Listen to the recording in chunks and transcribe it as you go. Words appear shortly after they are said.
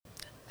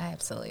I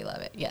absolutely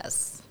love it.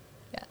 Yes.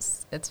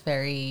 Yes. It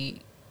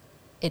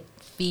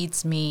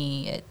feeds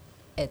me.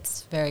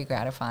 It's very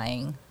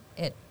gratifying.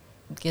 It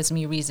gives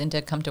me reason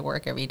to come to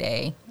work every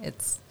day.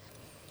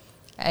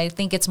 I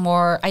think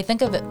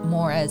of it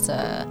more as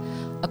a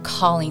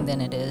calling than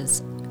it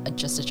is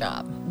just a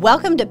job.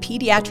 Welcome to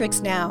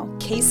Pediatrics Now,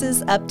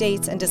 cases,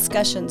 updates, and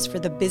discussions for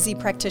the busy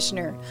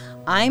practitioner.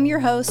 I'm your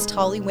host,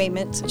 Holly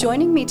Wayment.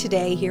 Joining me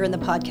today here in the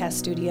podcast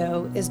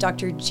studio is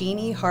Dr.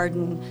 Jeannie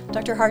Harden.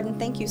 Dr. Harden,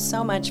 thank you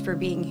so much for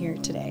being here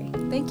today.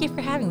 Thank you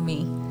for having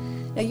me.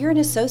 Now, you're an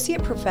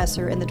associate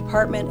professor in the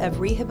Department of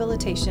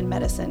Rehabilitation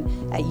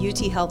Medicine at UT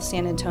Health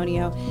San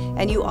Antonio,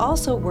 and you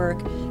also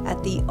work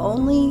at the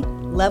only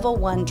Level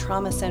 1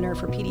 Trauma Center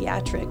for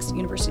Pediatrics,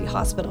 University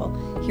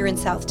Hospital, here in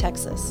South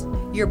Texas.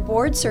 You're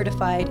board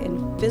certified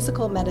in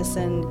physical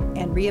medicine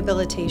and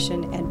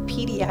rehabilitation and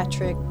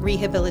pediatric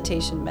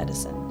rehabilitation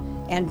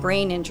medicine and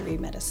brain injury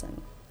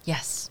medicine.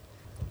 Yes.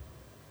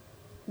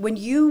 When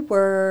you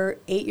were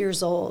 8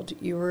 years old,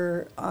 you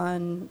were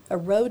on a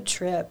road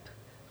trip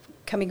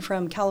coming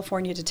from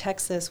California to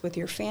Texas with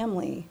your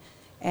family,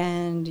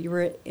 and you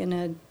were in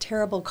a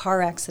terrible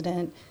car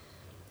accident,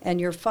 and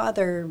your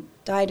father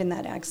died in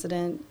that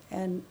accident,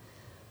 and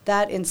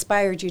that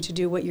inspired you to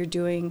do what you're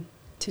doing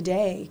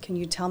today. Can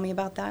you tell me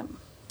about that?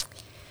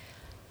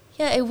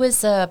 Yeah, it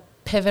was a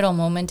pivotal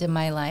moment in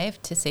my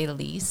life, to say the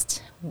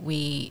least.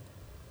 We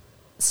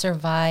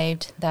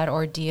survived that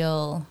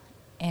ordeal,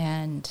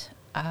 and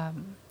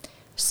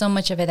so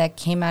much of it that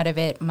came out of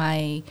it.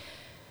 My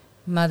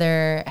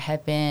mother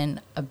had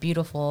been a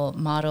beautiful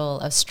model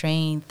of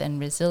strength and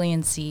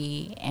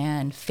resiliency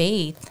and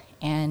faith,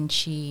 and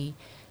she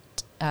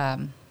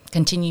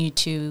continued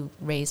to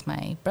raise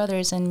my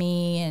brothers and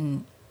me,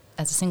 and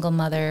as a single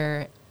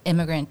mother,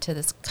 immigrant to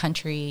this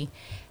country,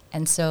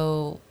 and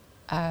so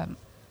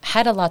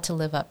had a lot to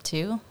live up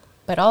to,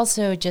 but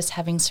also just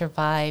having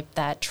survived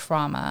that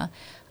trauma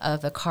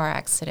of a car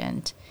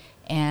accident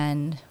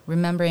and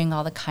remembering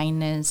all the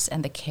kindness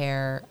and the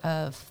care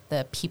of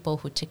the people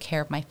who took care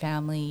of my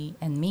family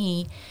and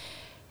me,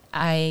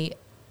 I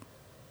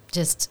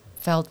just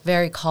felt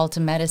very called to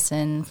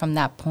medicine from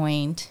that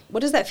point. What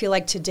does that feel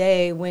like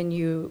today when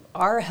you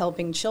are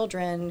helping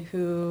children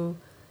who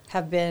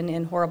have been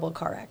in horrible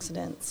car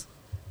accidents?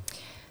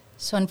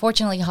 So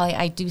unfortunately, Holly,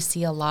 I do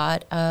see a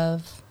lot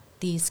of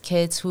these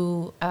kids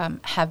who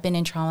have been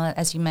in trauma,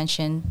 as you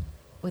mentioned,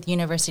 with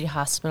University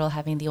Hospital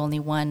having the only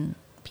one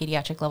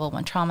pediatric level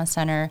 1 trauma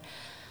center.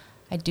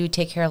 I do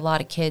take care of a lot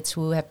of kids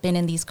who have been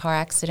in these car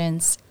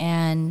accidents,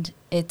 and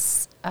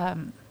it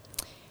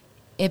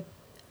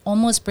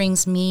almost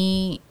brings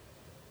me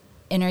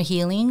inner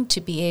healing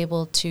to be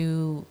able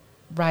to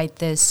ride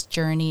this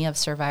journey of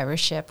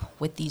survivorship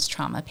with these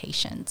trauma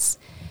patients.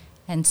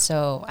 And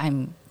so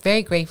I'm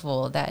very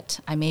grateful that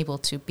I'm able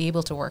to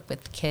work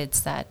with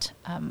kids that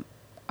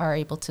are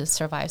able to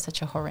survive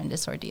such a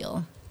horrendous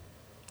ordeal.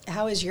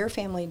 How is your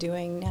family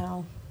doing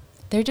now?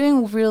 They're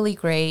doing really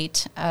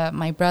great.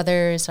 My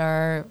brothers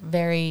are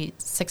very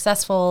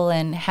successful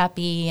and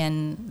happy,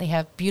 and they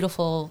have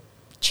beautiful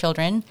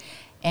children.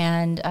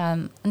 And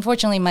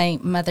unfortunately, my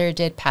mother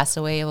did pass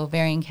away of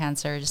ovarian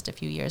cancer just a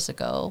few years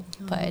ago.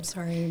 Oh, but I'm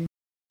sorry.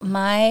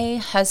 My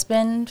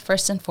husband,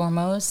 first and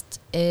foremost,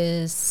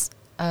 is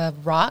a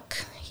rock.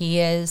 He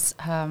is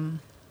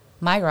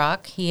my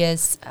rock. He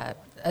is a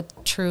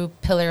true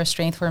pillar of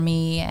strength for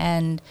me,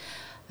 and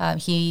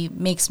he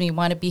makes me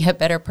want to be a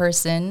better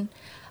person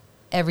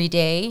every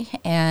day.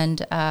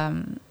 And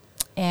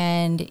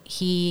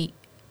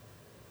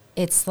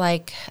it's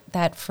like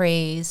that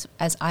phrase,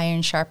 as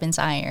iron sharpens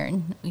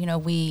iron. You know,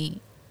 we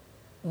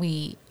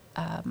really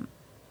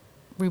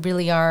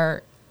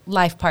are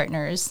life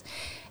partners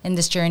in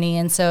this journey.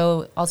 And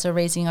so also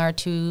raising our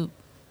two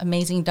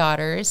amazing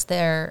daughters,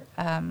 they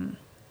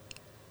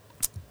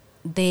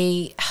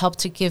help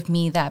to give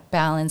me that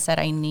balance that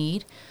I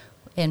need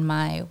in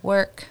my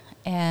work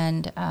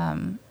and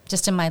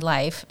just in my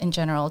life in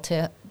general,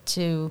 to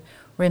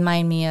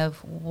remind me of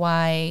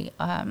why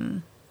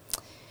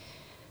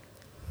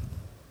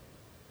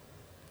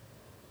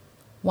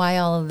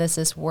all of this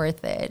is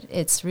worth it.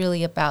 It's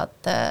really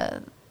about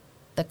the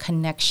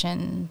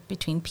connection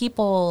between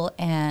people,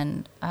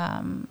 and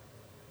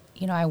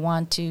I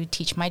want to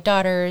teach my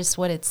daughters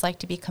what it's like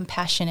to be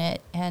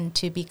compassionate and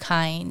to be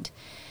kind,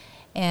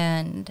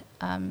 and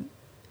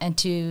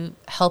to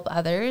help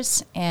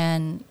others,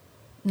 and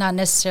not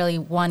necessarily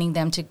wanting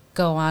them to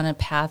go on a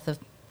path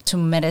to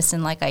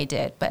medicine like I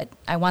did, but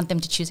I want them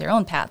to choose their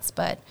own paths.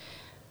 But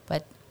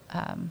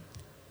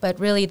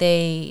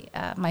really,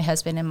 my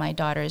husband and my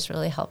daughters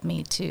really helped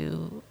me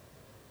to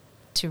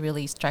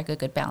really strike a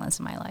good balance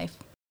in my life.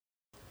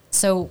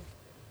 So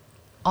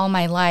all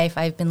my life,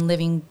 I've been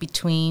living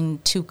between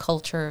two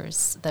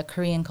cultures, the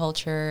Korean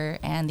culture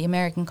and the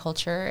American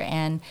culture,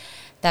 and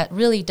that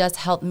really does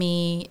help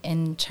me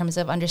in terms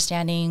of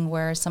understanding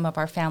where some of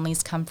our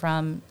families come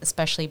from,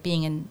 especially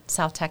being in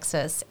South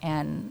Texas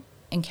and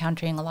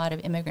encountering a lot of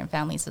immigrant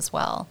families as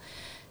well.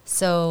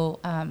 So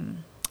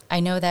I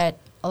know that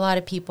a lot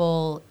of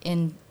people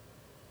in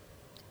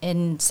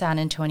in San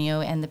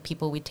Antonio and the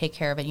people we take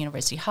care of at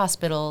University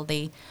Hospital,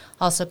 they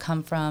also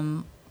come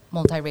from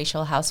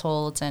multiracial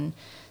households, and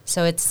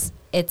so it's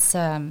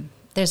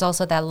there's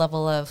also that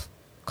level of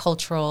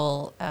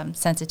cultural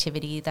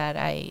sensitivity that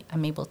I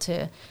am able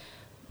to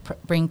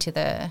bring to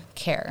the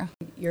care.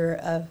 You're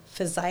a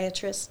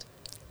physiatrist?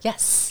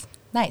 Yes,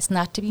 nice,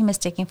 not to be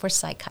mistaken for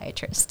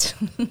psychiatrist.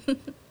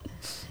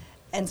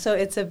 And so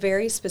it's a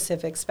very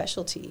specific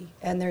specialty,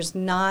 and there's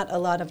not a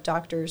lot of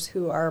doctors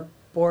who are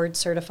board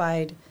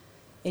certified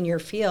in your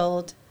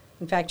field.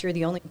 In fact, you're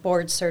the only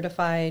board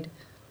certified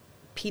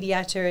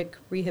pediatric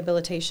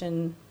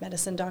rehabilitation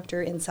medicine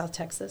doctor in South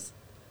Texas.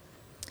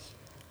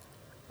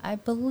 I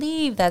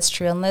believe that's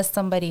true, unless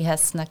somebody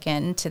has snuck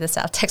into the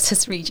South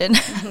Texas region.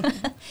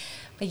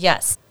 But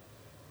yes,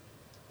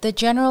 the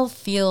general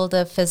field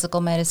of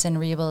physical medicine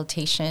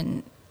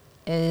rehabilitation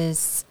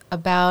is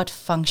about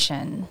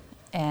function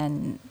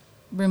and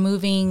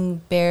removing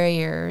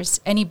barriers,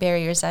 any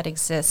barriers that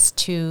exist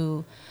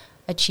to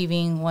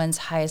achieving one's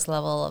highest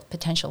level of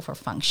potential for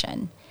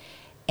function.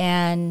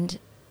 And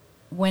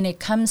when it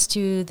comes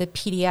to the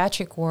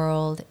pediatric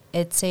world,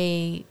 it's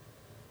a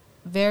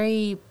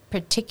very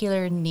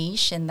particular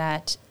niche in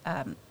that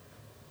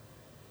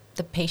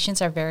the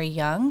patients are very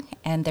young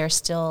and they're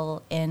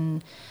still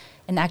in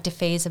an active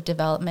phase of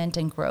development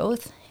and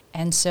growth.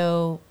 And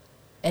so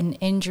an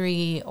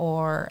injury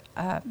or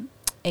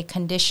a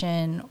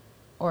condition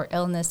or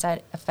illness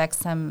that affects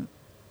them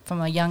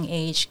from a young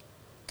age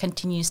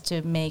continues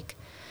to make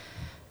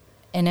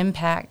an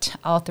impact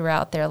all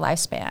throughout their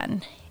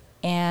lifespan.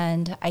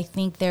 And I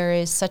think there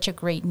is such a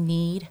great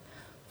need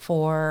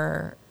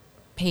for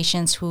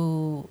patients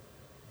who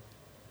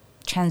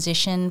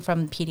transition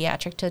from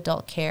pediatric to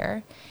adult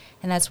care.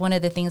 And that's one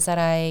of the things that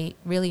I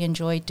really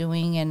enjoy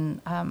doing,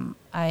 and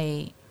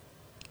I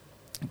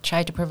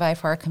try to provide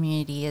for our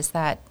community, is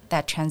that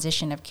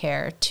transition of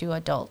care to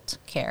adult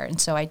care.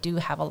 And so I do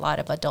have a lot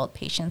of adult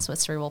patients with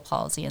cerebral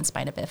palsy and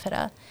spina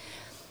bifida.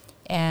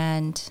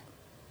 And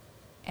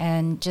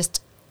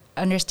just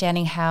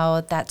understanding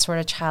how that sort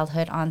of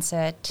childhood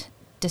onset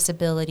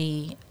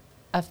disability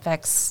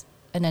affects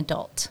an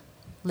adult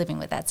living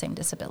with that same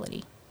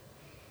disability.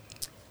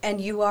 And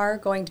you are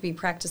going to be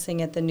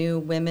practicing at the new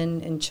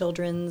Women and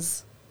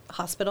Children's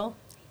Hospital?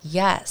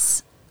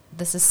 Yes.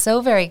 This is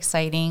so very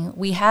exciting.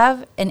 We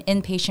have an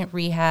inpatient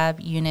rehab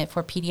unit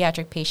for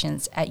pediatric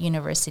patients at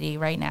university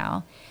right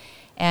now,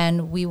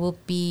 and we will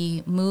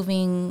be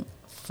moving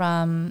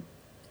from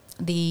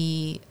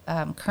the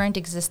current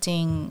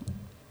existing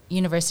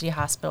university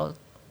hospital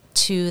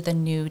to the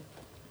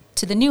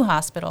new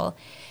hospital,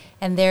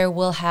 and there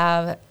we'll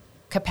have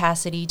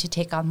capacity to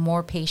take on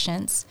more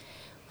patients.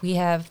 We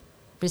have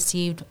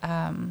received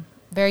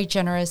very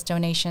generous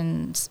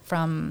donations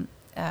from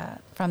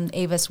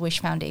Ava's Wish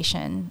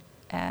Foundation,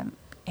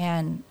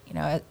 and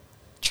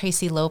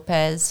Tracy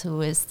Lopez,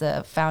 who is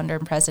the founder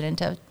and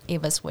president of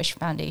Ava's Wish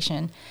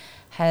Foundation,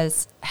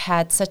 has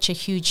had such a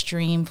huge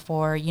dream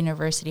for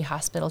University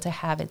Hospital to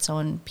have its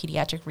own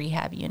pediatric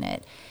rehab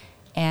unit.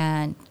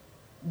 And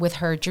with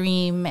her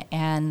dream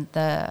and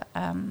the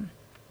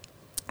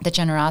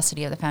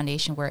generosity of the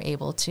foundation, we're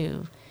able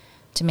to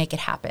make it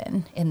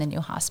happen in the new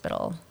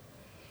hospital.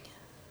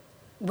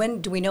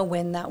 When do we know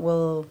when that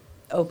will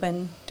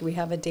open? Do we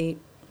have a date?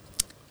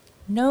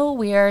 No,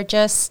 we are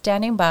just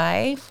standing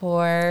by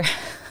for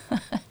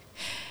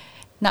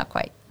not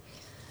quite.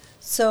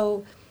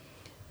 So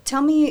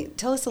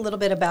tell us a little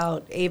bit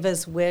about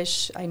Ava's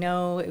Wish. I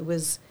know it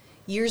was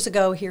years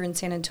ago here in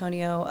San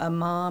Antonio, a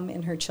mom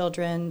and her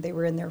children, they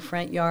were in their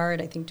front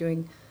yard, I think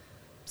doing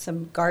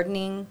some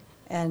gardening,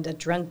 and a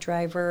drunk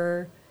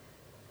driver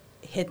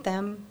hit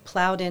them,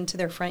 plowed into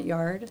their front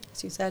yard,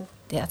 as you said.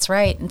 That's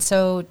right. And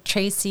so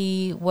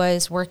Tracy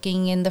was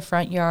working in the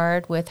front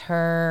yard with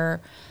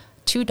her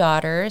two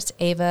daughters.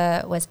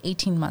 Ava was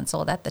 18 months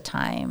old at the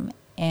time,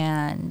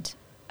 and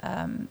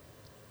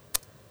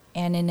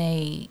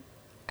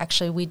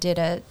actually we did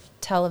a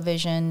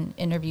television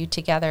interview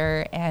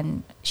together,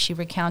 and she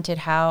recounted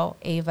how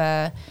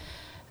Ava,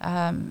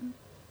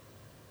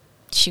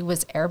 she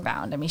was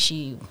airbound. I mean,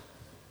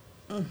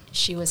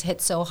 she was hit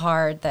so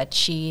hard that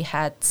she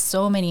had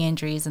so many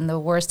injuries, and the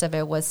worst of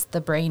it was the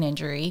brain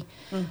injury.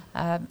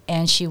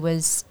 And she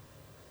was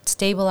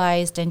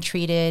stabilized and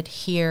treated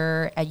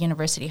here at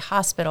University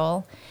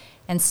Hospital.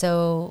 And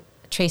so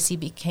Tracy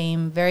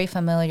became very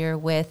familiar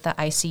with the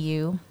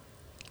ICU.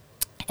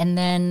 And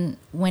then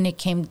when it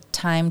came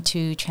time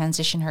to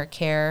transition her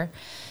care,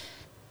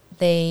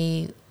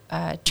 they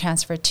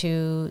transferred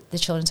to the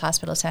Children's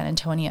Hospital of San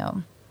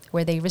Antonio,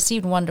 where they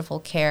received wonderful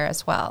care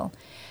as well.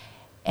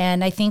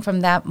 And I think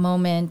from that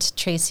moment,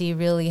 Tracy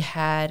really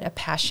had a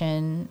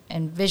passion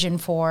and vision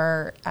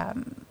for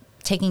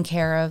taking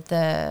care of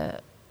the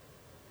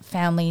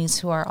families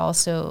who are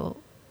also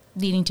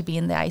needing to be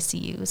in the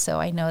ICU. So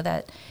I know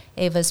that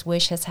Ava's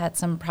Wish has had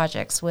some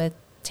projects with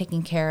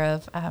taking care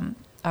of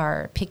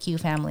our PICU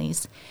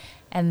families.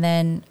 And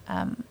then,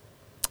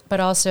 but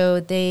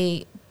also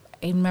I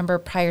remember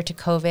prior to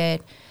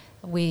COVID,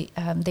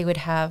 they would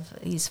have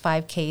these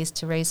 5Ks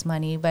to raise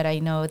money, but I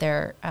know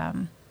they're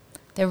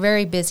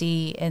very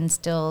busy and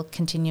still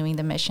continuing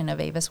the mission of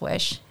Ava's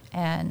Wish,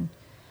 and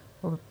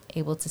we're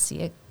able to see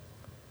it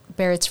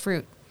bear its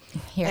fruit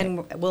here.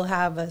 And we'll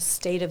have a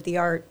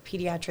state-of-the-art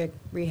pediatric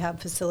rehab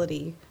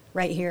facility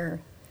right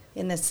here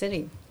in this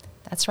city.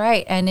 That's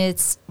right, and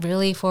it's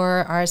really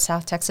for our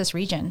South Texas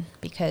region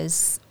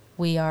because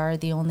we are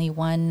the only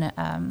one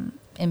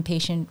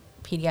inpatient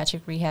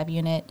pediatric rehab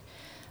unit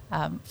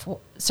for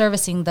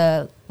servicing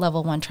the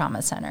Level 1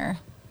 Trauma Center.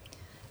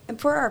 And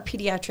for our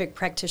pediatric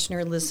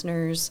practitioner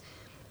listeners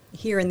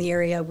here in the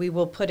area, we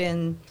will put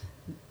in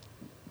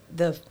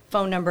the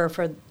phone number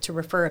to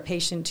refer a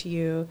patient to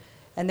you.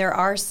 And there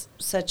are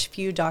such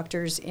few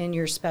doctors in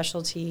your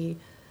specialty.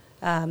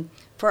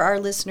 For our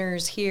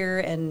listeners here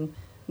and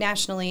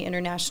nationally,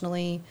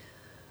 internationally,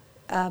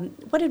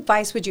 what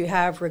advice would you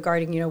have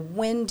regarding,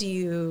 when do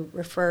you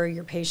refer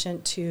your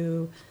patient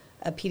to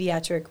a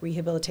pediatric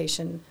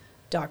rehabilitation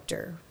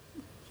doctor?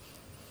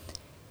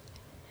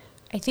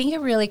 I think it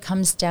really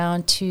comes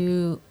down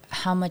to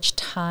how much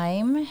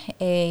time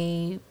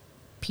a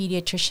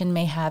pediatrician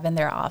may have in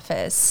their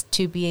office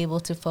to be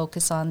able to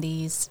focus on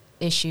these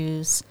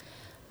issues.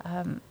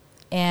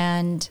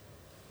 And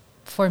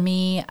for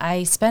me,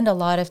 I spend a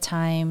lot of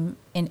time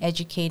in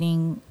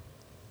educating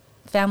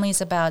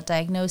families about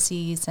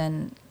diagnoses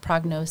and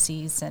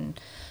prognoses and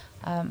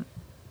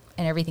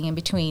everything in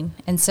between.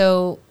 And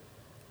so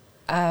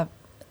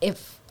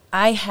if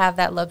I have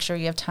that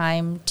luxury of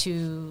time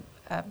to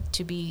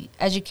be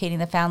educating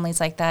the families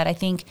like that, I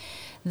think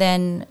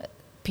then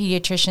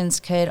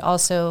pediatricians could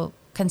also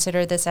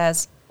consider this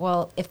as,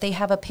 well, if they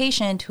have a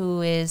patient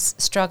who is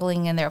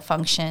struggling in their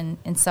function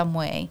in some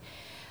way,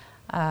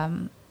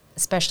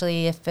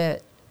 especially if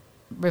it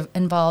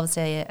involves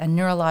a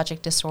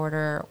neurologic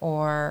disorder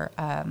or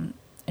a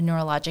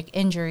neurologic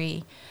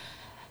injury,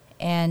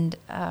 and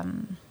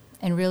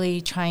really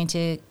trying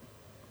to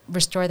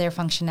restore their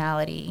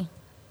functionality,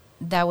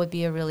 that would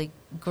be a really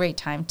great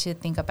time to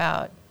think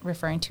about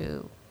referring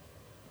to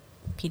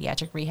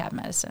pediatric rehab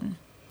medicine.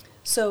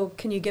 So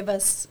can you give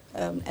us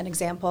an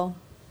example?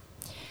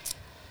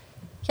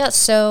 Yeah,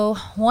 so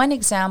one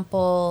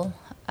example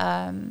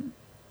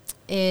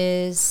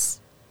is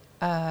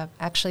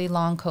actually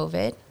long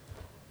COVID.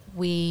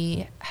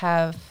 We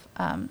have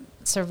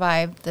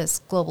survived this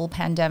global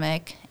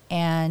pandemic,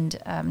 and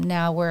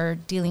now we're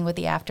dealing with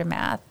the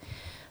aftermath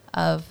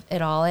of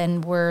it all,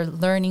 and we're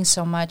learning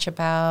so much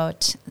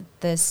about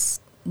this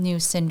new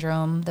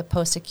syndrome, the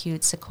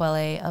post-acute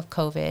sequelae of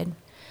COVID,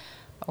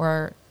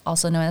 or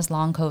also known as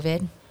long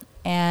COVID.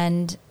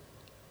 And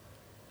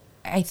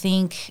I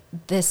think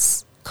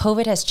this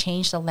COVID has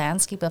changed the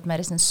landscape of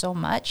medicine so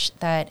much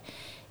that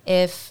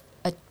if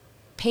a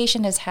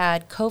patient has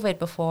had COVID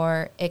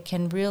before, it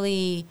can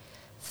really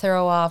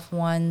throw off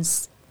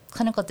one's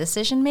clinical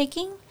decision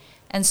making.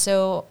 And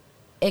so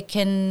it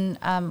can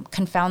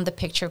confound the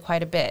picture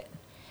quite a bit.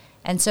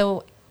 And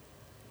so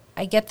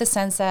I get the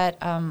sense that,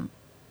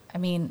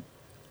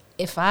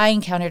 if I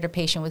encountered a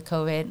patient with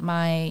COVID,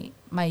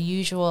 my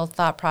usual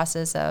thought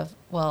process of,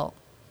 well,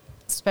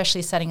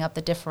 especially setting up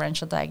the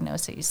differential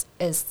diagnoses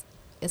is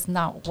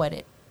not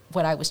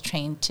what I was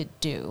trained to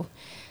do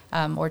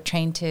or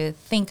trained to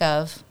think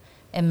of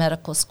in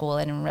medical school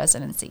and in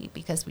residency,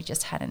 because we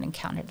just hadn't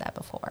encountered that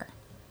before.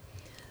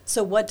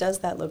 So what does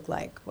that look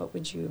like? What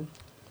would you...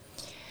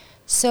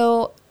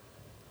 So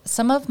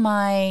some of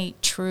my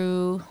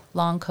true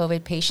long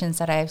COVID patients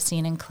that I have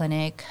seen in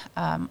clinic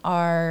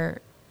have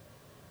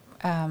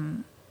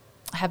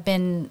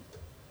been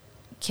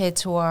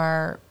kids who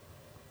are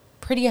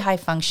pretty high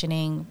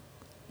functioning,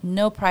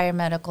 no prior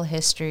medical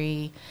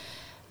history,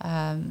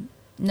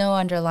 no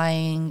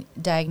underlying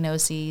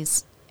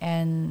diagnoses,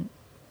 and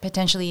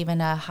potentially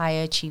even a high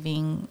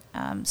achieving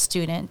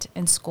student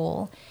in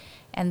school.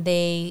 And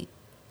they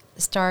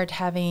start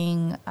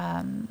having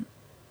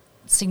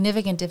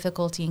significant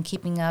difficulty in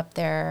keeping up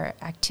their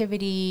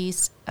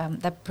activities,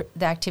 the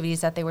activities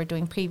that they were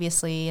doing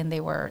previously, and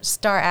they were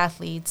star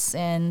athletes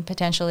and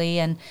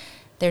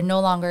they're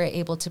no longer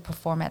able to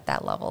perform at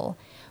that level,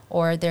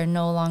 or they're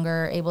no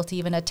longer able to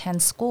even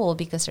attend school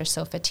because they're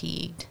so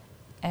fatigued.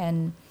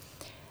 And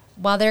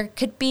while there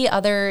could be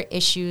other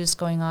issues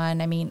going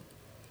on,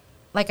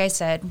 like I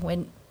said,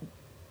 when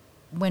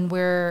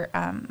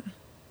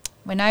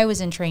I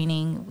was in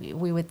training,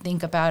 we would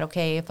think about,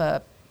 okay, if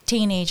a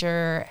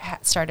teenager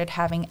started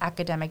having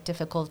academic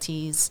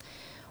difficulties,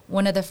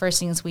 one of the first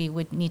things we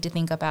would need to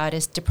think about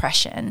is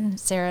depression.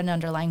 Is there an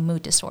underlying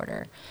mood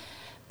disorder?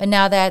 But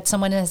now that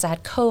someone has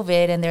had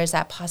COVID and there's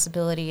that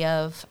possibility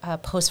of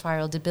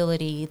post-viral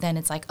debility, then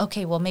it's like,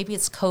 okay, well, maybe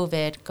it's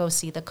COVID. Go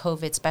see the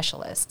COVID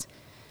specialist.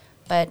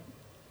 But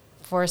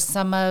for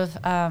some of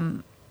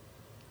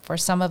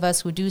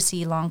us who do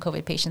see long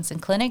COVID patients in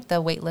clinic,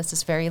 the wait list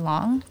is very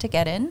long to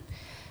get in.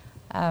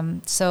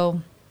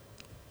 So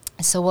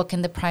what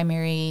can the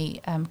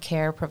primary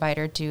care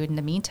provider do in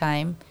the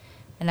meantime?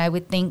 And I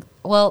would think,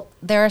 well,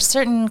 there are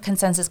certain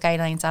consensus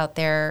guidelines out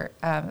there.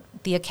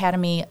 The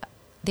Academy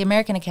the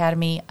American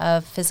Academy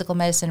of Physical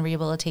Medicine and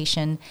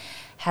Rehabilitation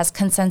has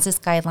consensus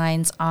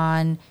guidelines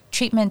on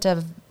treatment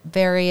of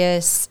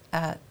various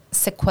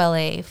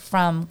sequelae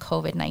from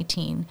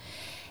COVID-19.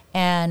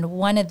 And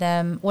one of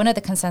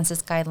the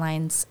consensus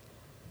guidelines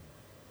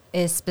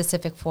is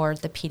specific for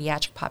the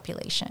pediatric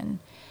population.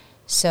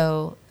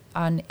 So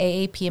on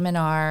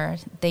AAPM&R,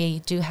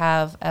 they do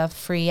have a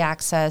free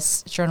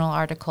access journal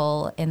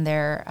article in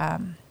their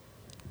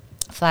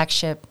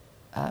flagship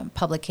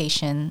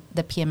publication,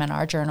 the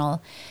PM&R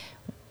Journal,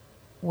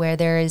 where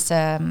there is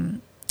a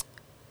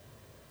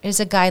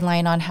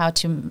guideline on how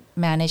to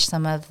manage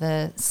some of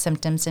the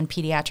symptoms in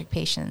pediatric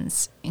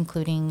patients,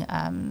 including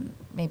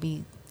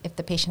maybe if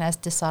the patient has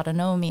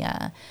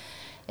dysautonomia,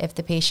 if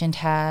the patient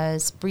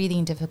has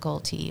breathing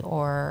difficulty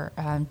or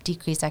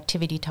decreased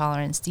activity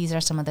tolerance. These are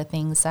some of the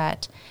things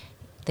that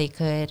they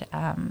could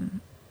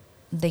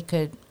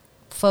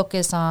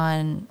focus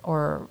on,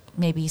 or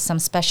maybe some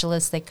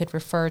specialists they could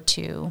refer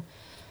to.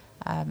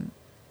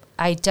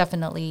 I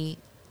definitely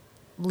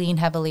lean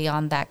heavily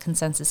on that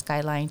consensus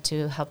guideline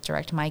to help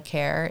direct my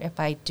care if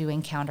I do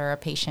encounter a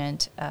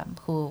patient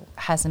who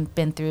hasn't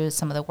been through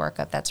some of the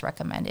workup that's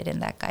recommended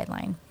in that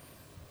guideline.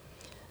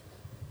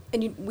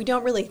 And we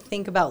don't really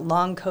think about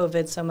long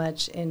COVID so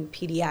much in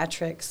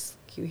pediatrics.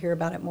 You hear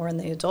about it more in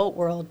the adult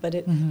world, but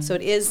so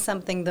it is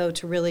something, though,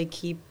 to really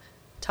keep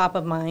top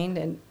of mind.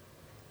 And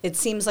it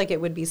seems like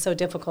it would be so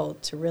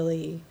difficult to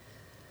really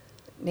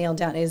nail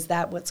down, is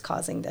that what's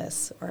causing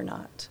this or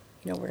not?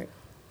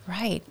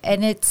 Right.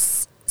 And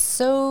it's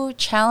so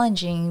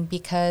challenging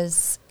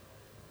because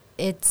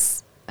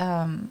it's,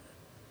 and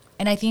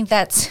I think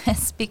that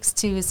speaks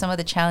to some of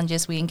the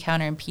challenges we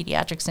encounter in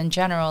pediatrics in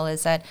general,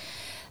 is that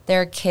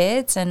they're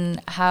kids,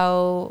 and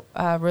how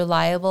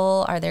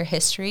reliable are their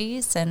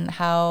histories, and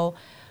how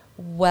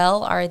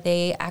well are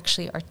they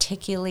actually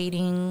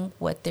articulating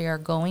what they are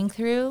going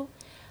through.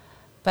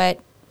 But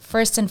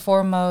first and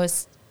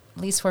foremost,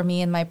 at least for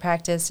me in my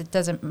practice, it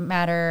doesn't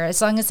matter.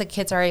 As long as the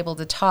kids are able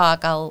to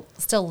talk, I'll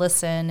still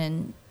listen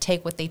and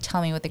take what they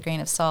tell me with a grain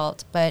of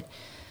salt. But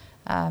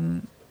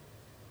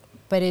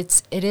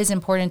it is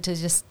important to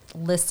just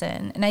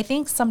listen. And I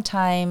think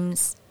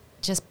sometimes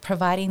just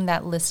providing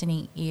that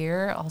listening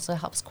ear also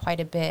helps quite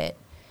a bit,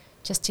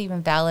 just to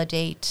even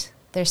validate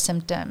their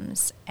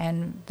symptoms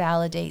and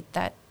validate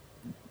that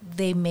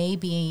they may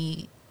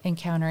be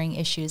encountering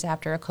issues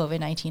after a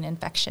COVID-19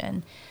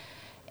 infection.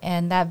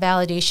 And that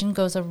validation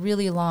goes a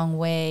really long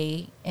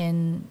way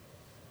in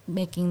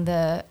making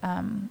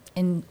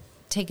in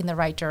taking the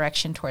right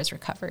direction towards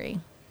recovery.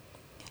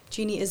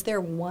 Jeannie, is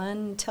there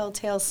one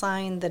telltale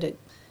sign that it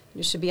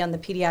should be on the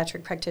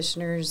pediatric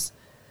practitioner's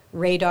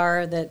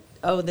radar that,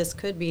 this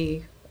could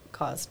be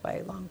caused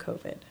by long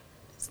COVID?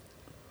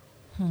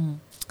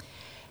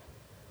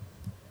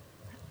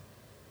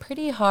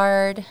 Pretty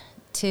hard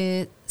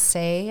to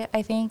say,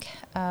 I think.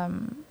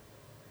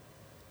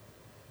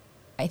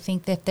 I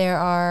think that there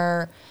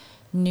are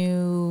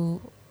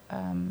new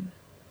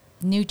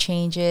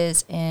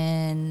changes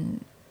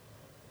in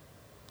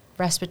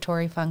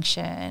respiratory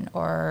function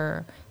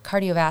or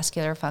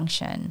cardiovascular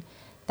function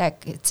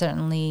that could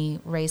certainly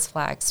raise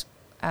flags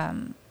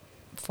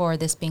for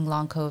this being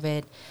long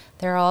COVID.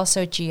 There are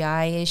also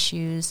GI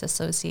issues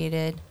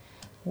associated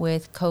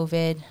with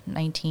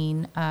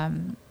COVID-19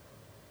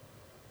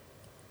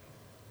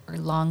 or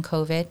long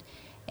COVID,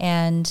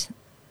 and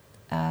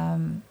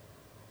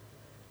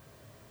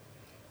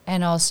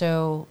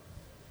also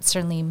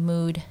certainly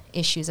mood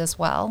issues as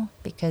well,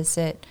 because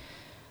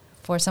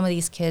for some of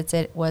these kids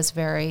it was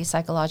very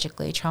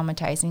psychologically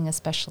traumatizing,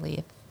 especially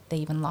if they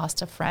even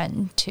lost a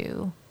friend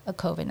to a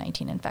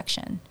COVID-19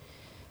 infection.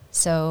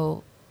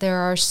 So there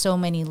are so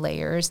many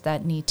layers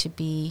that need to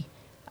be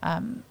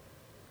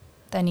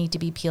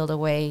peeled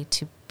away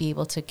to be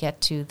able to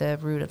get to the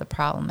root of the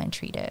problem and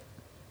treat it.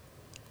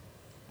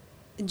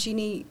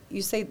 Jeannie,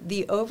 you say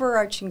the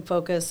overarching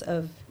focus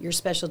of your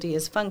specialty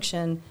is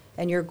function,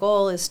 and your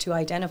goal is to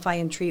identify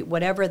and treat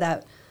whatever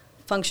that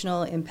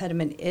functional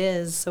impediment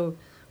is, so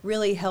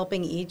really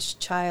helping each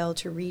child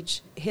to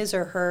reach his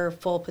or her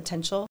full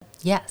potential.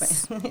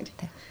 Yes,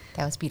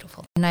 that was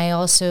beautiful. And I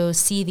also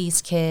see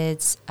these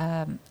kids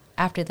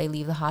after they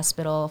leave the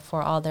hospital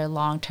for all their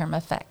long-term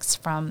effects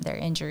from their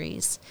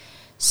injuries.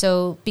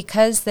 So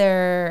because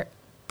their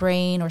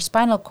brain or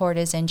spinal cord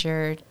is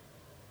injured,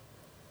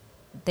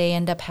 they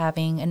end up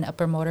having an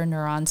upper motor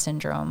neuron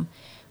syndrome,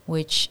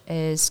 which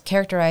is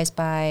characterized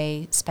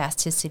by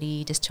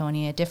spasticity,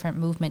 dystonia, different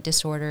movement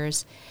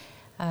disorders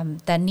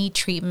that need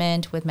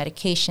treatment with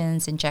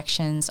medications,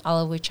 injections,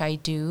 all of which I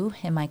do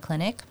in my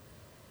clinic.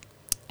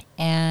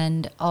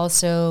 And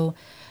also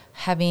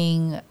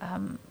having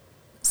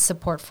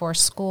support for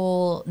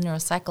school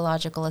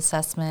neuropsychological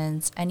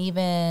assessments, and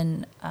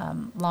even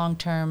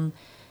long-term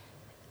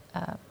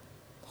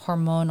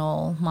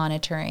hormonal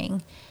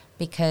monitoring,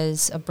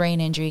 because a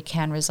brain injury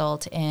can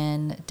result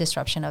in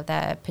disruption of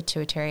that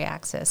pituitary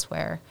axis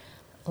where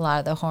a lot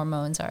of the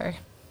hormones are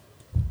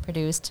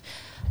produced.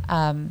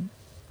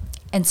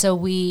 And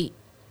so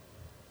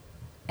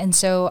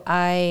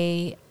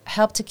I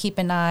help to keep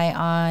an eye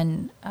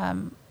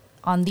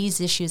on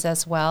these issues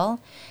as well,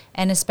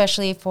 and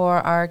especially for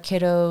our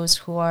kiddos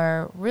who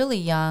are really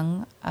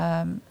young,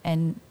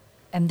 and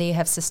they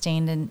have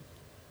sustained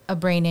a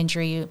brain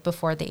injury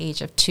before the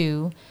age of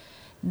 2.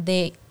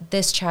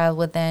 This child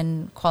would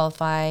then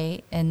qualify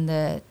in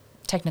the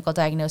technical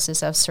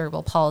diagnosis of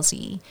cerebral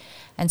palsy.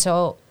 And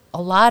so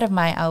a lot of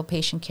my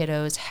outpatient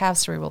kiddos have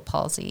cerebral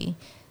palsy,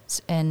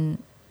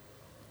 and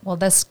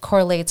this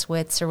correlates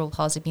with cerebral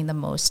palsy being the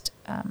most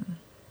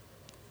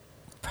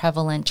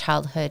prevalent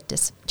childhood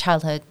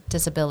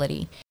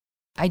disability.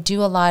 I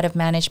do a lot of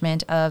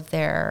management of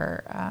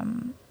their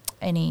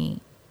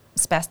any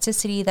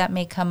spasticity that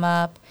may come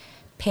up,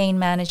 pain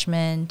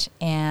management,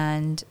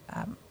 and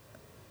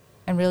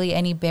really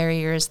any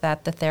barriers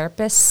that the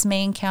therapists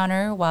may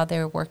encounter while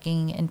they're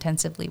working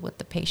intensively with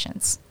the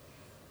patients.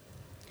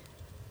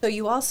 So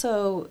you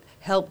also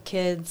help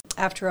kids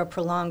after a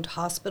prolonged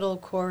hospital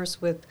course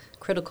with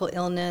critical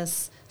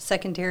illness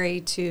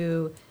secondary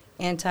to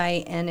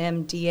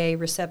anti-NMDA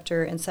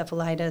receptor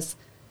encephalitis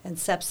and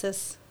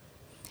sepsis?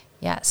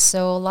 Yeah,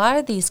 so a lot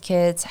of these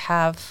kids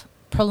have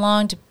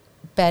prolonged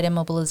bed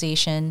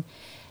immobilization.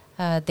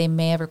 They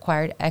may have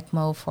required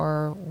ECMO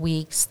for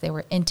weeks. They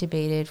were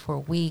intubated for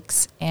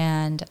weeks,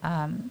 and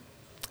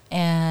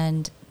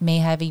may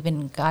have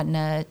even gotten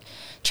a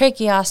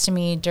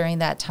tracheostomy during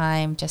that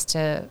time just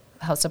to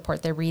help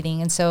support their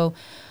breathing. And so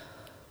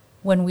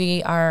when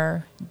we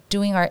are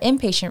doing our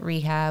inpatient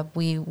rehab,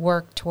 we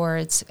work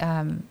towards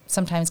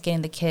sometimes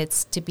getting the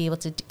kids to be able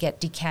to get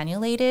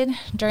decannulated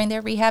during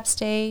their rehab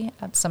stay.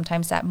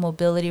 Sometimes that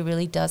mobility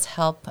really does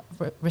help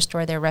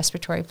restore their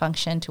respiratory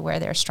function to where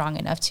they're strong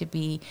enough to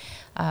be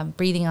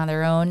breathing on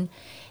their own.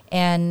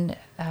 And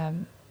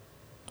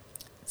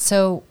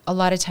so a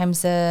lot of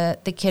times the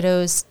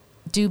kiddos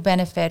do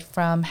benefit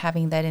from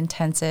having that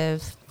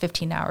intensive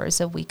 15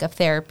 hours a week of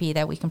therapy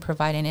that we can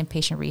provide in an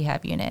inpatient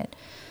rehab unit.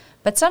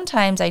 But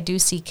sometimes I do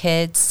see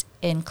kids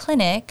in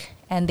clinic,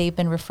 and they've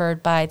been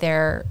referred by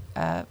their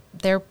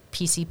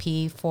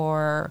PCP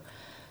for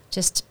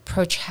just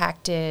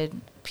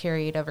protracted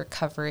period of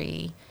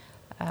recovery.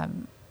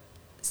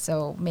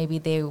 So maybe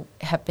they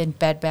have been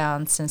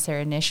bedbound since their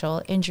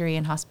initial injury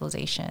and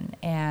hospitalization,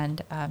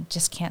 and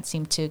just can't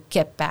seem to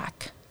get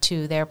back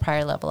to their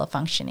prior level of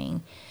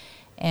functioning.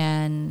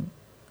 And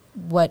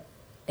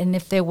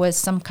if it were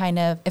some kind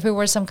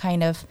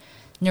of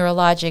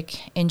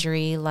neurologic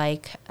injury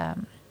like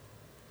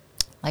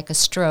a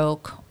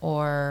stroke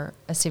or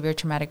a severe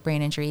traumatic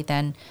brain injury,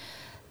 then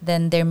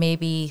there may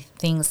be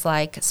things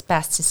like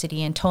spasticity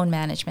and tone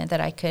management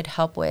that I could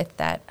help with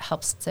that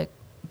helps to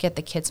get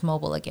the kids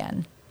mobile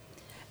again.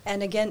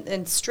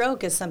 And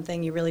stroke is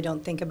something you really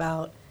don't think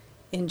about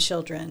in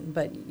children,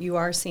 but you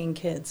are seeing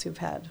kids who've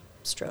had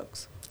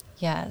strokes.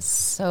 Yes.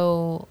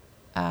 So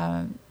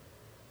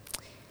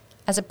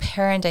as a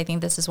parent, I think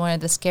this is one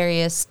of the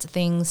scariest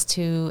things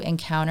to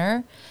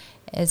encounter,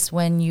 is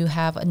when you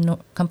have a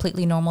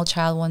completely normal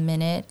child 1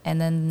 minute,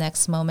 and then the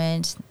next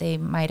moment they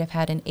might have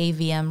had an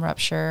AVM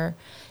rupture,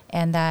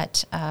 and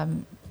that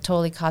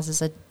totally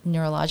causes a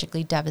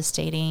neurologically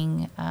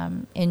devastating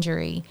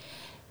injury.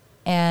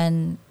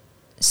 And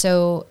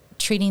so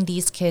treating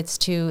these kids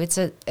too, it's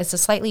a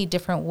slightly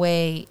different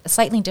way, a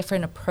slightly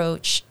different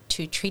approach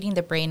to treating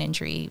the brain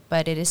injury,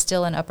 but it is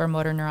still an upper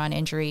motor neuron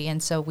injury,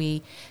 and so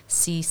we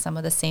see some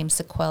of the same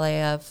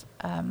sequelae of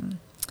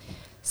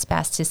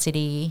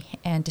spasticity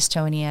and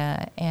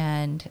dystonia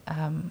and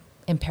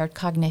impaired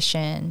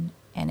cognition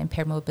and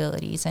impaired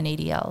mobilities and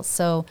ADLs.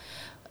 So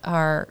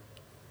our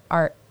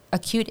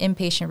acute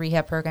inpatient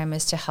rehab program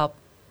is to help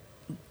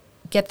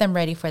get them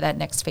ready for that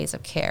next phase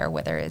of care,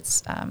 whether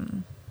it's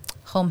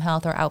home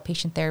health or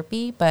outpatient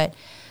therapy.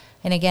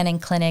 And again, in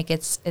clinic,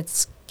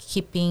 it's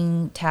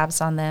keeping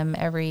tabs on them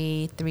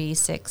every 3,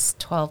 6,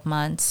 12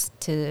 months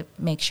to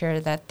make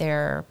sure that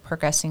they're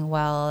progressing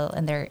well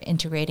and they're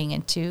integrating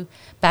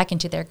back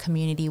into their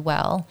community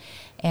well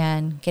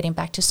and getting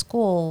back to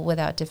school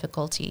without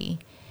difficulty.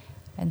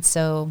 And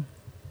so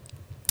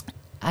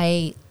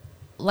I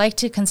like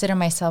to consider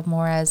myself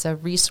more as a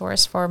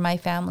resource for my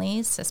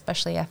families,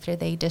 especially after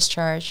they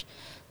discharge,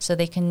 so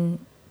they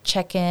can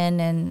check in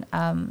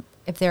and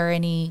if there are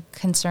any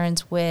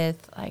concerns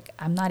with, like,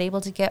 I'm not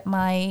able to get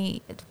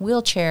my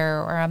wheelchair,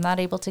 or I'm not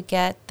able to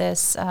get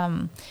this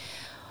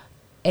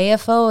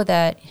AFO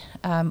that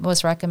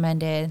was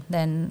recommended,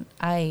 then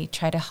I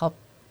try to help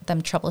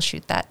them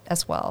troubleshoot that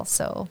as well.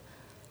 So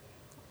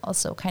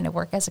also kind of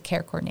work as a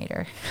care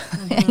coordinator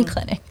in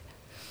clinic.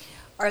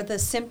 Are the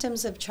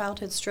symptoms of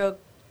childhood stroke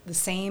the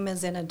same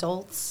as in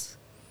adults?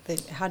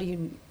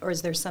 Or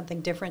is there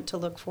something different to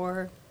look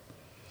for?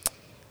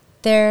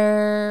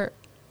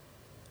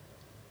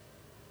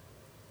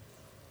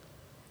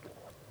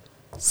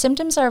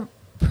 Symptoms are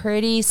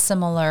pretty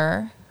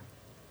similar.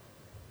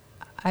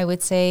 I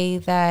would say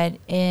that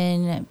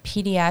in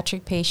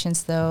pediatric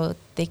patients, though,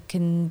 they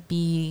can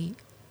be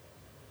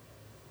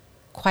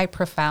quite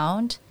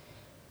profound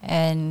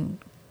and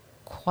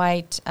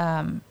quite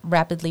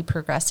rapidly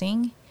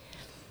progressing.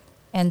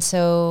 And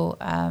so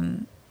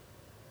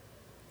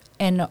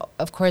And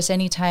of course,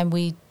 anytime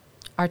we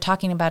are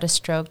talking about a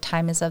stroke,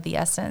 time is of the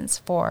essence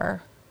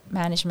for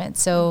management.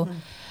 So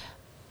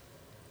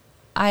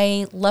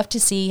I love to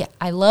see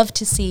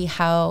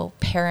how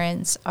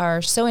parents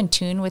are so in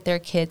tune with their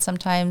kids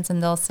sometimes,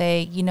 and they'll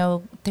say,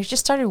 they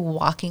just started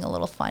walking a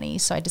little funny,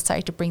 so I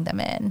decided to bring them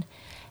in.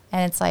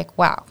 And it's like,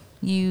 wow,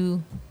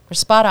 you were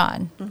spot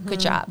on.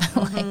 Good job.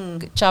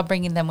 Good job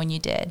bringing them when you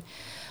did.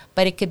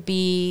 But it could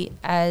be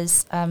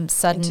as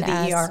sudden into the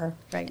as ER,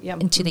 right? Yeah.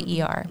 Into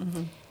the ER.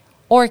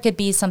 Or it could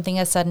be something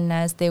as sudden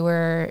as they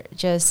were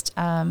just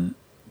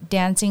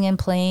dancing and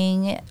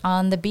playing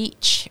on the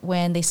beach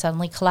when they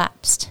suddenly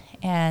collapsed.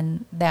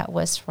 And that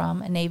was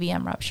from an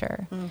AVM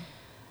rupture.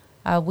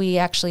 We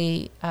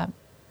actually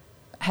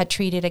had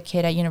treated a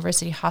kid at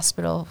University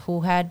Hospital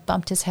who had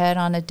bumped his head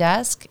on a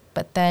desk,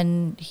 but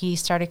then he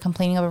started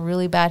complaining of a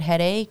really bad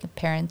headache.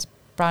 Parents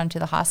brought him to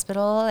the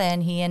hospital,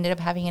 and he ended up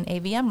having an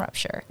AVM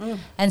rupture.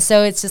 And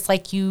so it's just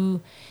like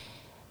you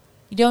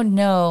don't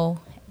know,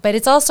 but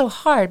it's also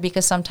hard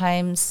because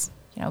sometimes,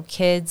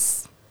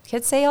 kids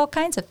say all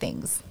kinds of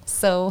things.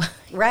 So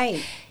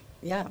right.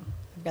 Yeah.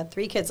 I've got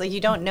 3 kids. Like, you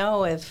don't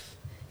know if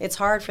it's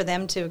hard for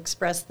them to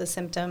express the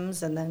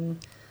symptoms. And then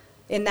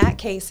in that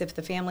case, if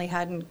the family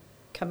hadn't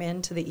come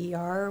into the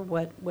ER,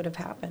 what would have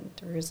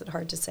happened? Or is it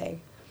hard to say?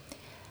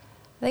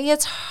 I think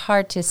it's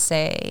hard to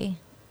say.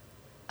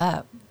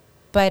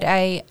 But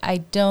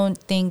I don't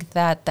think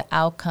that the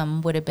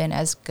outcome would have been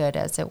as good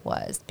as it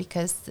was,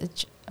 because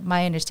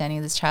my understanding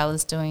of this child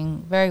is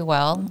doing very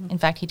well. In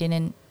fact, he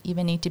didn't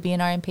even need to be in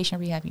our inpatient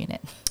rehab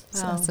unit.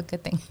 So that's a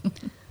good thing.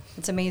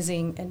 It's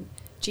amazing. And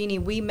Jeannie,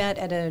 we met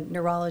at a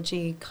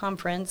neurology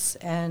conference,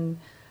 and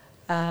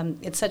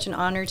it's such an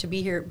honor to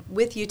be here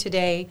with you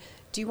today.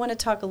 Do you want to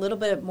talk a little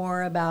bit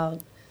more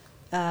about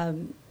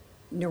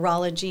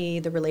neurology,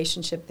 the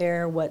relationship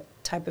there, what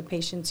type of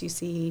patients you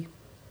see?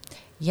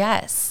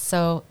 Yes.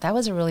 So that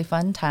was a really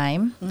fun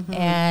time.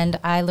 And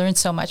I learned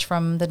so much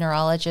from the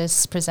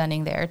neurologists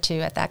presenting there, too,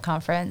 at that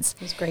conference.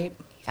 It was great.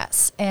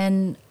 Yes.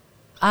 And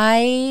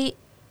I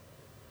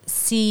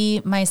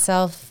see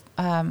myself,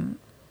 PM&R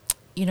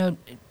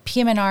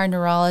and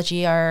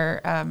neurology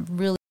are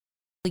really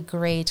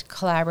great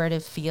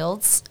collaborative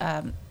fields.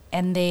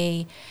 And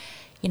they,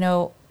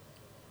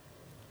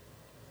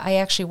 I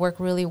actually work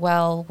really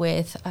well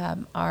with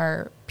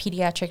our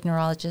pediatric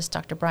neurologist,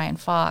 Dr. Brian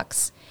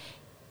Fox,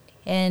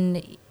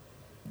 and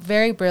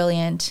very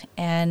brilliant.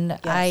 And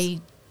yes.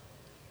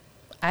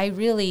 I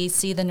really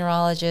see the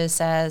neurologists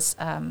as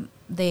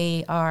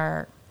they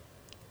are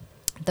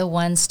the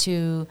ones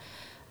to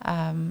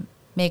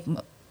make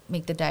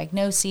the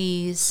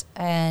diagnoses,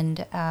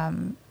 and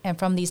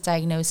from these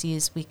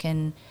diagnoses we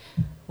can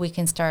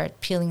start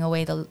peeling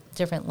away the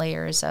different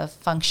layers of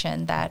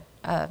function that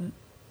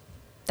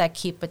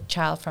keep a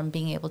child from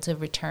being able to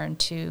return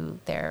to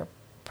their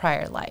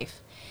prior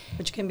life,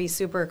 which can be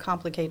super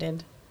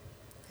complicated.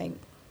 Right?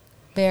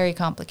 Very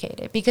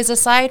complicated, because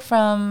aside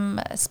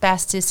from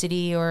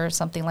spasticity or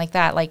something like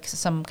that, like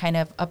some kind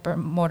of upper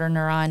motor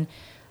neuron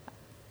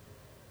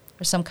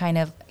or some kind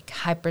of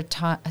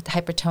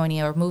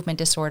hypertonia or movement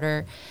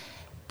disorder,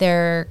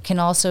 there can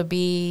also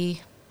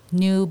be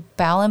new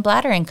bowel and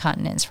bladder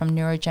incontinence from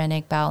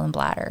neurogenic bowel and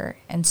bladder.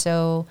 And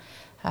so,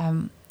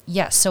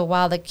 so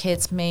while the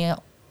kids may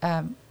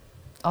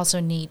also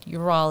need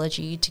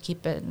urology to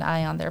keep an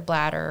eye on their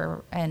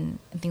bladder and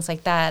things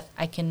like that,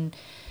 I can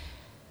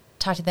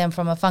talk to them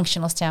from a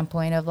functional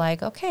standpoint of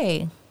like,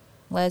 okay,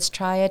 let's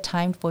try a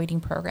timed voiding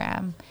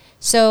program.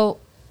 So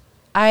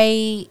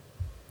I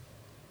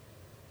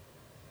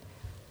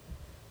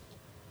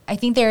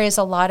think there is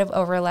a lot of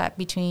overlap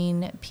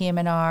between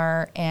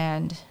PM&R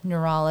and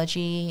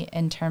neurology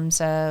in terms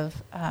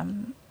of,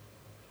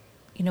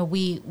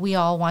 we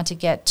all want to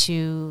get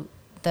to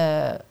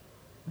the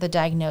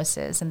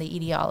diagnosis and the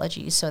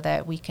etiology so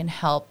that we can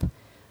help.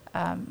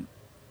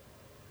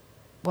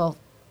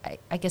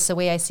 I guess the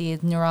way I see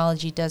it,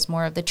 neurology does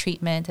more of the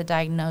treatment, the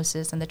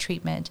diagnosis, and the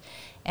treatment.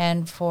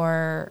 And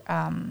for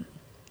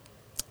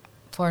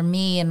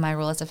me in my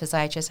role as a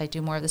physiatrist, I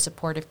do more of the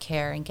supportive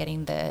care and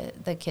getting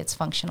the kids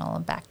functional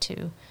and back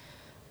to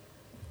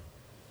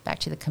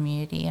the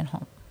community and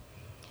home.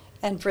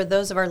 And for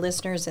those of our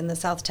listeners in the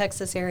South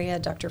Texas area,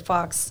 Dr.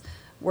 Fox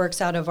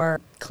works out of our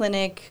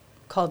clinic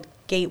called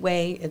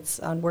Gateway. It's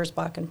on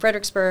Wurzbach and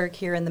Fredericksburg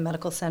here in the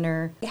medical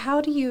center.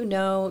 How do you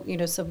know,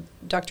 so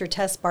Dr.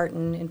 Tess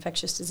Barton,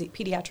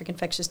 pediatric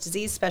infectious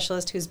disease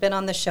specialist who's been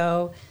on the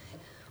show,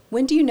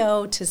 when do you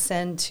know to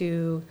send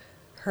to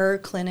her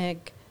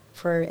clinic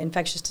for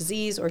infectious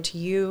disease or to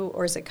you,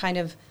 or is it kind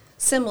of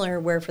similar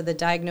where for the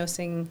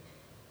diagnosing,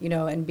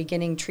 and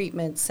beginning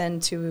treatment,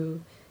 send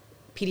to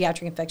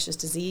pediatric infectious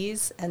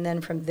disease, and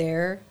then from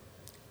there,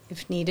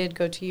 if needed,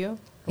 go to you?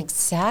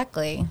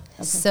 Exactly.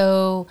 Okay.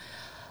 So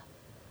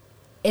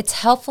it's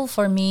helpful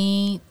for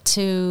me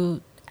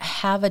to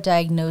have a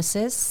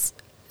diagnosis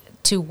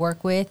to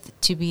work with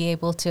to be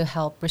able to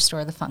help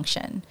restore the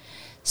function.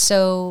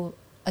 So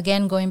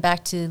again, going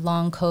back to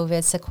long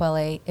COVID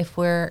sequelae, if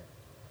we're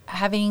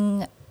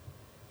having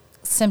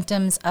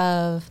symptoms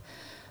of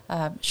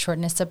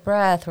shortness of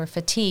breath or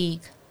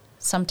fatigue.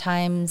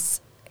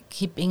 Sometimes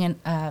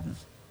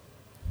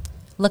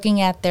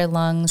looking at their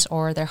lungs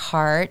or their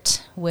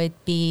heart would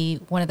be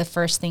one of the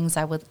first things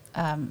I would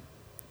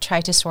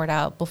try to sort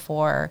out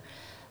before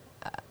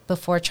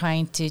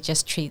trying to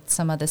just treat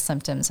some of the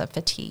symptoms of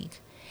fatigue.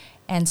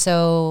 And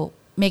so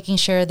making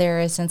sure there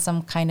isn't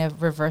some kind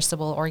of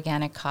reversible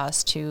organic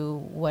cause to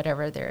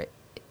whatever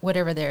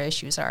their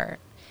issues are.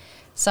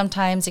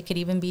 Sometimes it could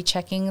even be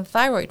checking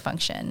thyroid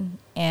function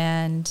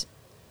and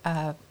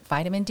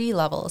vitamin D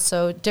levels.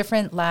 So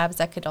different labs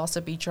that could also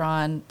be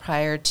drawn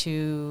prior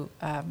to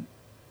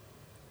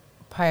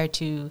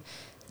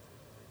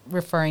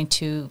referring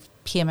to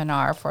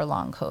PM&R for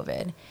long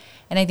COVID.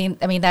 And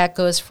I mean, that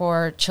goes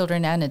for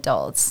children and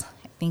adults.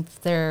 I think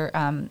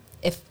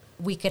if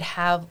we could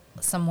have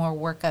some more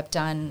workup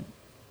done,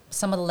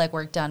 some of the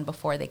legwork done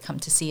before they come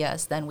to see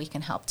us, then we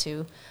can help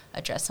to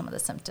address some of the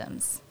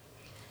symptoms.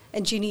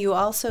 And Jeannie, you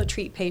also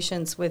treat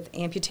patients with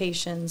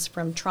amputations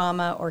from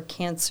trauma or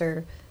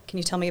cancer. Can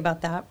you tell me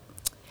about that?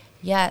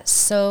 Yeah,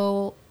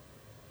 so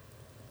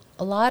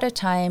a lot of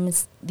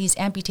times these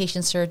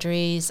amputation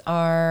surgeries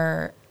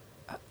are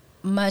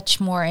much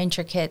more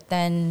intricate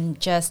than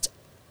just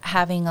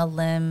having a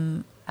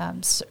limb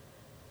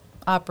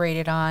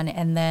operated on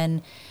and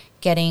then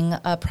getting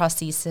a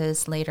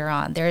prosthesis later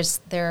on.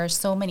 There are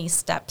so many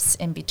steps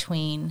in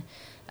between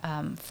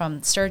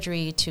from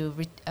surgery to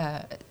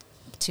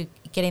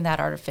getting that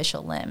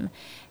artificial limb.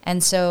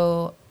 And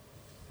so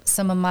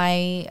some of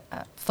my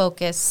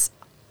focus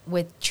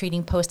with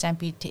treating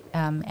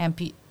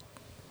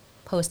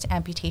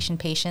post-amputation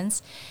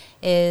patients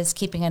is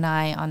keeping an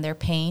eye on their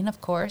pain, of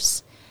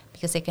course,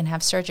 because they can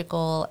have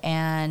surgical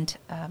and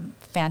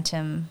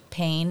phantom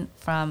pain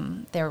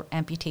from their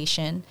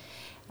amputation.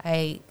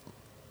 I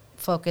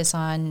focus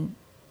on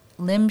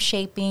limb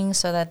shaping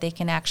so that they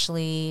can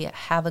actually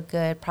have a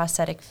good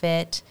prosthetic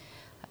fit,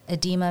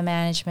 edema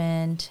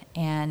management,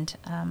 and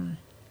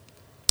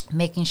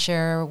making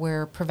sure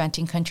we're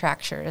preventing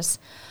contractures.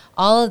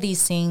 All of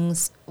these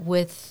things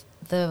with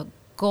the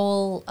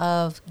goal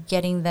of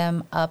getting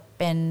them up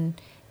and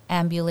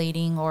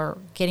ambulating or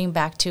getting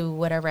back to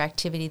whatever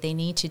activity they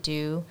need to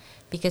do.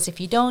 Because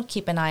if you don't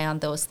keep an eye on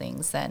those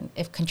things, then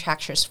if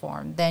contractures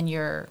form, then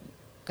you're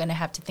going to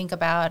have to think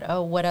about,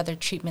 what other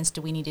treatments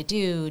do we need to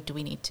do? Do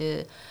we need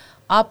to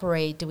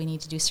operate? Do we need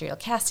to do serial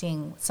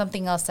casting?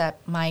 Something else that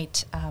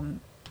might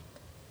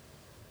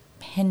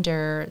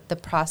hinder the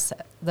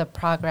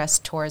progress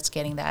towards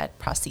getting that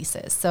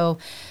prosthesis.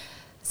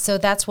 So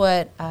that's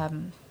what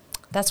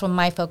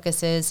my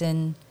focus is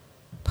in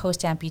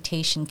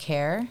post-amputation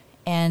care.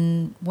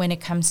 And when it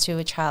comes to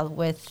a child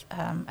with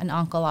an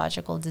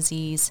oncological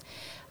disease,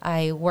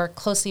 I work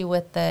closely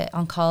with the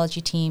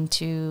oncology team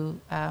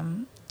to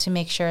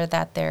make sure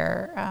that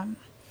their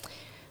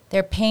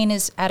pain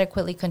is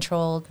adequately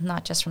controlled,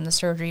 not just from the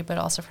surgery, but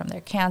also from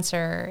their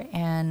cancer,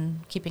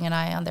 and keeping an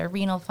eye on their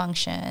renal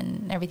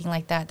function, everything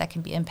like that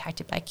can be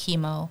impacted by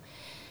chemo.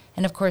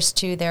 And of course,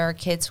 too, there are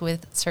kids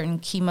with certain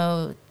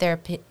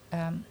chemotherapy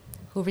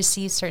who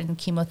receive certain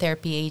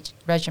chemotherapy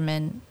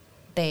regimen.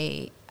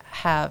 They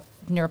have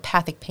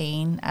neuropathic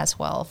pain as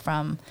well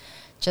from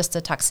just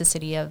the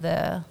toxicity of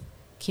the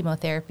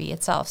chemotherapy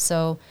itself.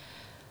 So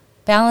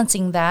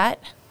balancing that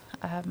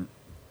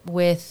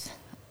with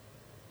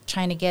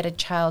trying to get a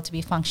child to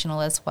be functional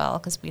as well,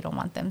 because we don't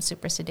want them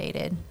super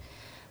sedated,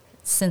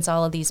 since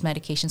all of these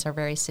medications are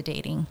very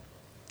sedating.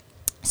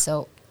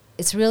 So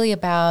it's really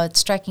about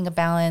striking a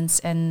balance,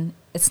 and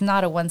it's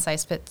not a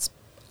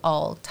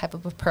one-size-fits-all type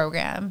of a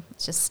program.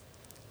 It's just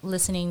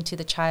listening to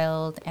the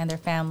child and their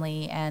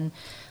family and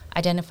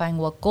identifying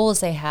what goals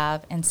they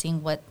have and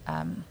seeing what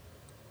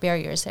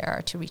barriers there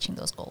are to reaching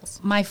those goals.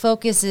 My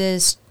focus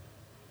is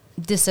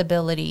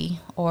disability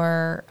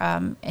or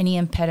any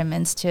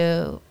impediments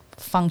to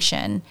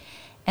function.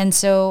 And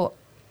so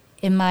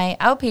in my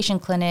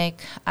outpatient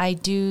clinic, I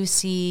do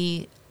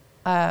see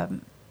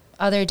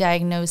other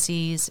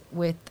diagnoses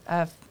with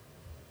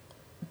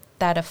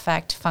that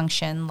affect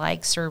function,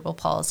 like cerebral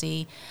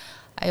palsy.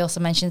 I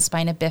also mentioned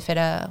spina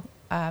bifida.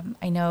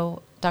 I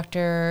know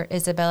Dr.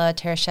 Isabella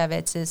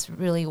Tereshevitz is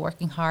really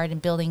working hard in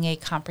building a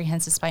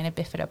comprehensive spina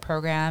bifida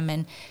program,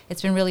 and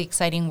it's been really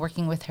exciting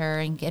working with her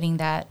and getting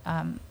that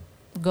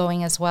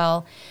going as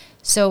well.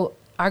 So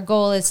our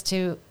goal is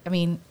to,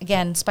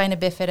 again, spina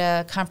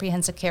bifida,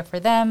 comprehensive care for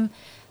them.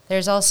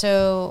 There's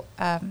also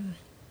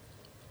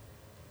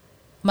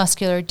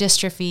muscular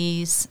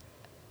dystrophies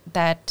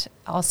that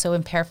also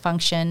impair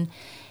function.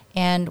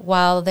 And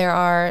while there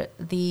are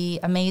the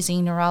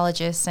amazing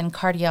neurologists and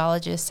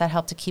cardiologists that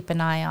help to keep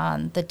an eye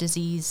on the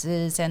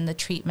diseases and the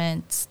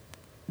treatments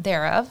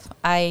thereof,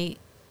 I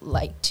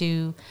like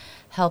to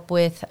help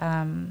with,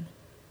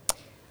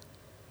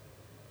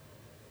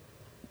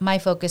 my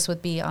focus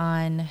would be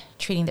on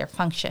treating their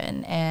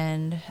function,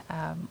 and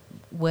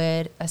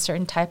would a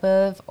certain type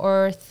of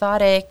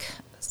orthotic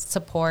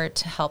support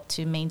help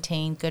to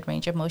maintain good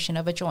range of motion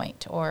of a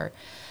joint, or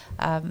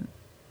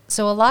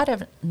so a lot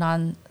of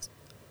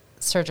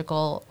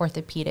non-surgical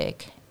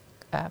orthopedic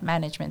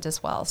management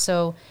as well.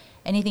 So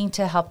anything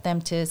to help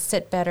them to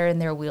sit better in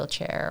their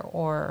wheelchair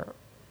or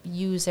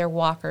use their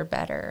walker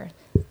better.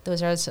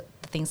 Those are the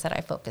things that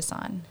I focus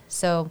on.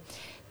 So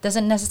it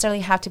doesn't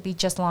necessarily have to be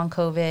just long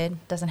COVID,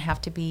 doesn't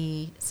have to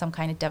be some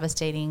kind of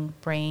devastating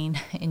brain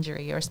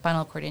injury or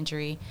spinal cord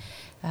injury,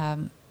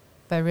 but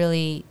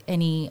really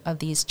any of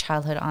these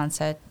childhood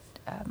onset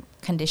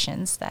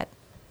conditions that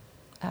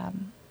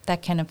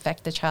can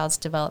affect the child's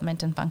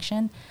development and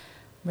function.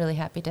 Really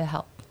happy to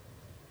help.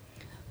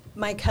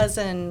 My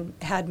cousin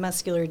had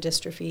muscular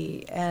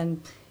dystrophy,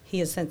 and he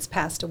has since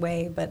passed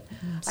away. But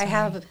I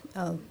have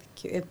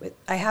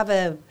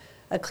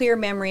a clear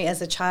memory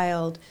as a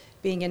child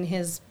being in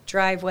his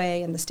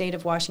driveway in the state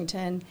of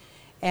Washington,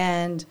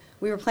 and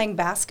we were playing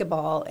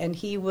basketball, and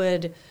he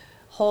would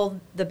hold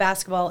the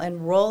basketball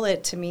and roll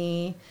it to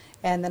me,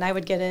 and then I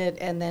would get it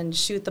and then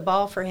shoot the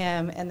ball for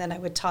him, and then I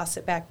would toss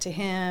it back to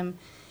him.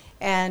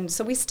 And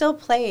so we still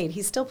played.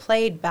 He still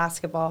played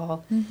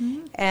basketball.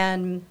 Mm-hmm.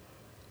 And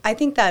I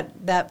think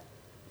that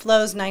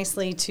flows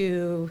nicely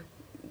to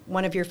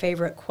one of your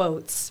favorite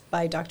quotes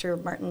by Dr.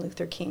 Martin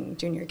Luther King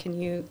Jr. Can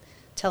you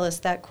tell us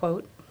that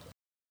quote?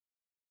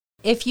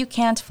 If you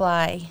can't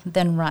fly,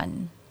 then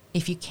run.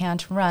 If you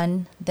can't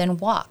run, then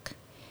walk.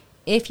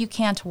 If you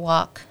can't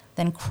walk,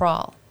 then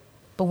crawl.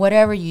 But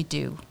whatever you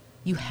do,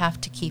 you have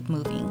to keep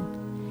moving.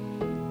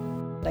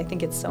 I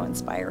think it's so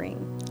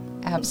inspiring.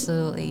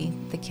 Absolutely.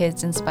 The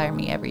kids inspire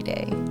me every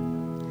day.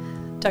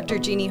 Dr.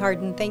 Jeannie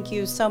Harden, thank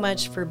you so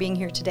much for being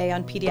here today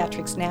on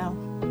Pediatrics Now.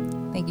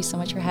 Thank you so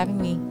much for having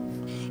me.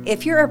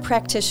 If you're a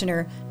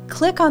practitioner,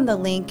 click on the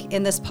link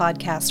in this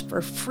podcast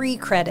for free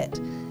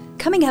credit.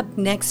 Coming up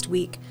next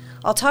week,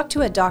 I'll talk to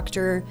a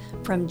doctor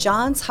from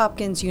Johns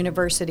Hopkins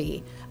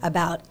University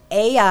about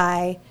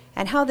AI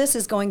and how this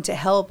is going to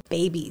help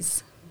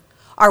babies.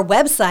 Our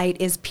website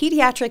is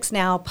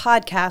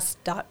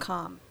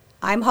pediatricsnowpodcast.com.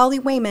 I'm Holly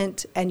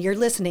Wayment, and you're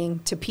listening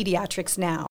to Pediatrics Now.